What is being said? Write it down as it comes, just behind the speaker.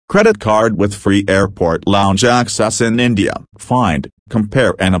Credit card with free airport lounge access in India. Find,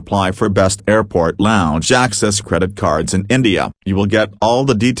 compare and apply for best airport lounge access credit cards in India. You will get all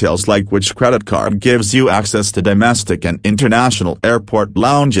the details like which credit card gives you access to domestic and international airport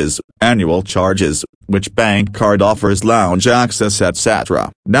lounges, annual charges, which bank card offers lounge access,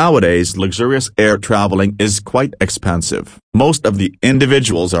 etc. Nowadays luxurious air traveling is quite expensive. Most of the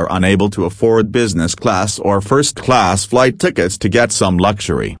individuals are unable to afford business class or first class flight tickets to get some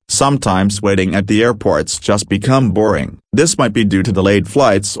luxury. Sometimes waiting at the airports just become boring. This might be due to delayed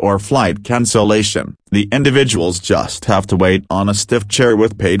flights or flight cancellation. The individuals just have to wait on a stiff chair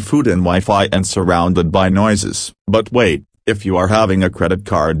with paid food and Wi-Fi and surrounded by noises. But wait. If you are having a credit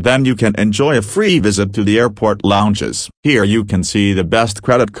card, then you can enjoy a free visit to the airport lounges. Here you can see the best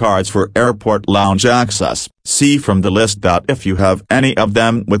credit cards for airport lounge access. See from the list that if you have any of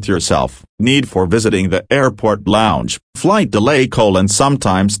them with yourself, need for visiting the airport lounge. Flight delay: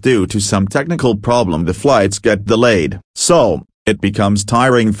 sometimes due to some technical problem the flights get delayed. So, it becomes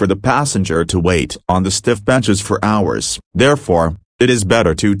tiring for the passenger to wait on the stiff benches for hours. Therefore, it is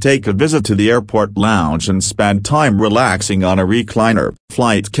better to take a visit to the airport lounge and spend time relaxing on a recliner.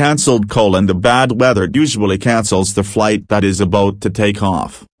 Flight cancelled: the bad weather usually cancels the flight that is about to take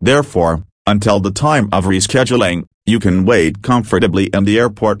off. Therefore, until the time of rescheduling, you can wait comfortably in the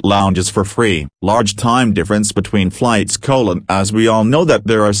airport lounges for free. Large time difference between flights: as we all know that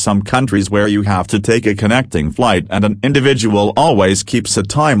there are some countries where you have to take a connecting flight and an individual always keeps a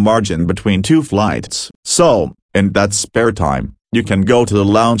time margin between two flights. So, in that spare time, you can go to the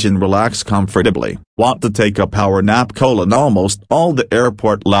lounge and relax comfortably. Want to take a power nap: almost all the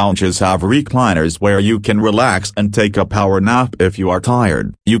airport lounges have recliners where you can relax and take a power nap if you are tired.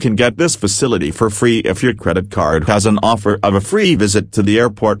 You can get this facility for free if your credit card has an offer of a free visit to the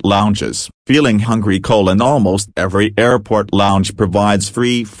airport lounges. Feeling hungry: almost every airport lounge provides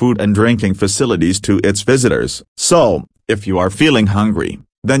free food and drinking facilities to its visitors. So, if you are feeling hungry,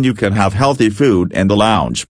 then you can have healthy food in the lounge.